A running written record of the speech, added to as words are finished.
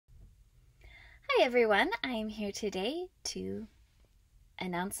Hi everyone, I am here today to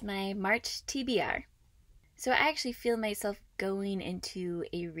announce my March TBR. So I actually feel myself going into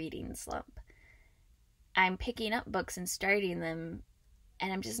a reading slump. I'm picking up books and starting them,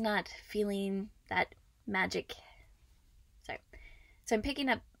 and I'm just not feeling that magic. Sorry. So I'm picking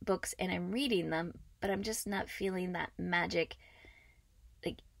up books and I'm reading them, but I'm just not feeling that magic.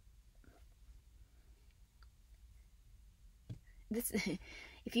 Like, this.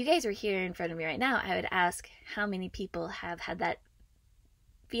 If you guys were here in front of me right now, I would ask how many people have had that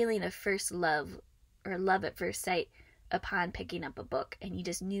feeling of first love or love at first sight upon picking up a book and you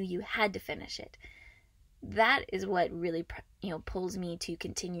just knew you had to finish it. That is what really pulls me to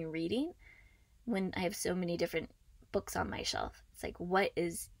continue reading when I have so many different books on my shelf. It's like, what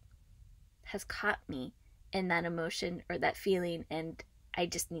has caught me in that emotion or that feeling, and I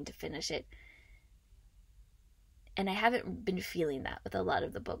just need to finish it. And I haven't been feeling that with a lot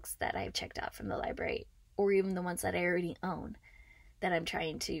of the books that I've checked out from the library, or even the ones that I already own that I'm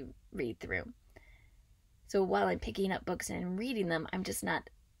trying to read through. So while I'm picking up books and reading them, I'm just not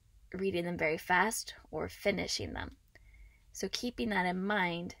reading them very fast or finishing them. So keeping that in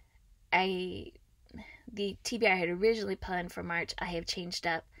mind, the TBR I had originally planned for March, I have changed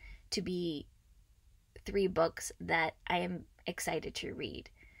up to be 3 books that I am excited to read,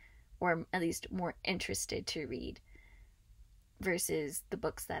 or at least more interested to read, versus the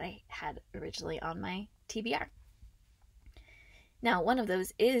books that I had originally on my TBR. Now, one of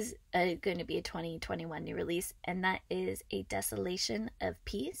those is going to be a 2021 new release, and that is A Desolation of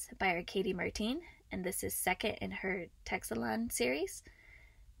Peace by Arcady Martin, and this is second in her Texalon series,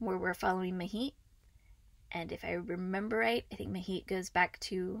 where we're following Mahit. And if I remember right, I think Mahit goes back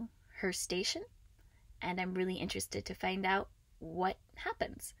to her station, and I'm really interested to find out what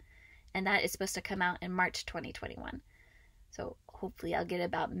happens. And that is supposed to come out in March 2021. So hopefully I'll get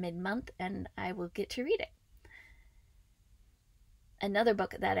about mid-month and I will get to read it. Another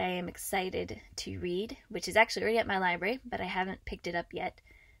book that I am excited to read, which is actually already at my library, but I haven't picked it up yet,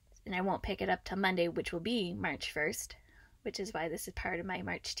 and I won't pick it up till Monday, which will be March 1st, which is why this is part of my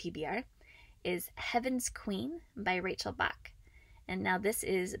March TBR, is Heaven's Queen by Rachel Bach. And now this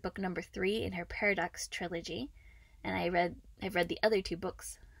is book number 3 in her Paradox trilogy, and I've read the other 2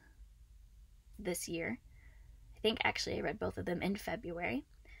 books this year. I think actually I read both of them in February.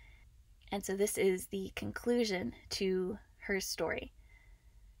 And so this is the conclusion to her story.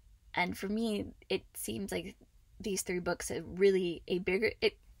 And for me, it seems like these 3 books are really a bigger...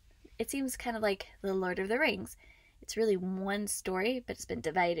 It seems kind of like The Lord of the Rings. It's really one story, but it's been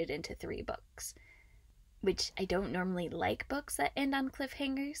divided into 3 books. Which I don't normally like books that end on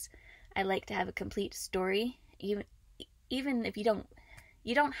cliffhangers. I like to have a complete story, even if you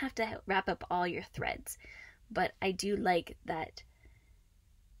don't have to wrap up all your threads. But I do like that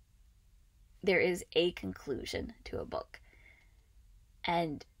there is a conclusion to a book.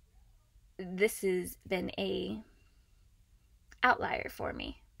 And this has been a outlier for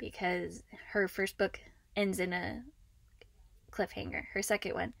me, because her first book ends in a cliffhanger. Her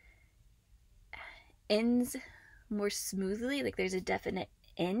second one ends more smoothly, like there's a definite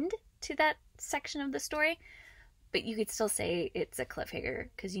end to that section of the story, but you could still say it's a cliffhanger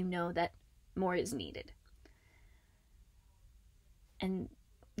because you know that more is needed. And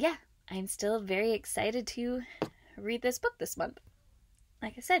yeah, I'm still very excited to read this book this month.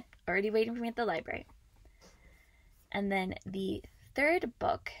 Like I said, already waiting for me at the library. And then the third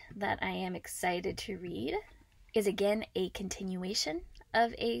book that I am excited to read is again a continuation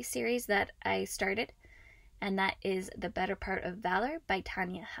of a series that I started, and that is The Better Part of Valor by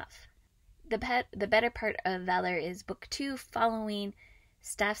Tanya Huff. The Better Part of Valor is book 2 following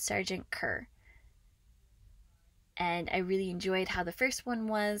Staff Sergeant Kerr. And I really enjoyed how the first one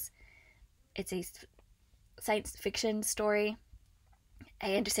was. It's a science fiction story.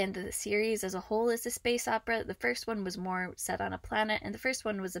 I understand that the series as a whole is a space opera. The first one was more set on a planet, and the first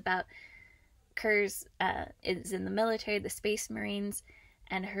one was about Kerr's is in the military, the Space Marines,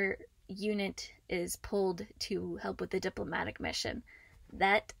 and her unit is pulled to help with the diplomatic mission.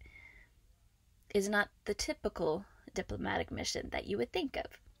 That is not the typical diplomatic mission that you would think of.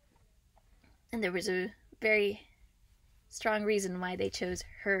 And there was a very strong reason why they chose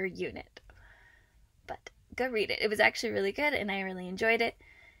her unit. But go read it. It was actually really good, and I really enjoyed it.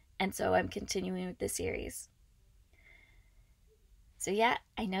 And so I'm continuing with the series. So yeah,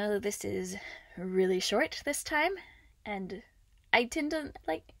 I know this is really short this time, and I tend to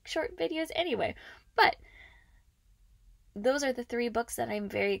like short videos anyway. But those are the 3 books that I'm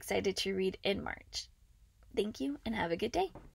very excited to read in March. Thank you, and have a good day.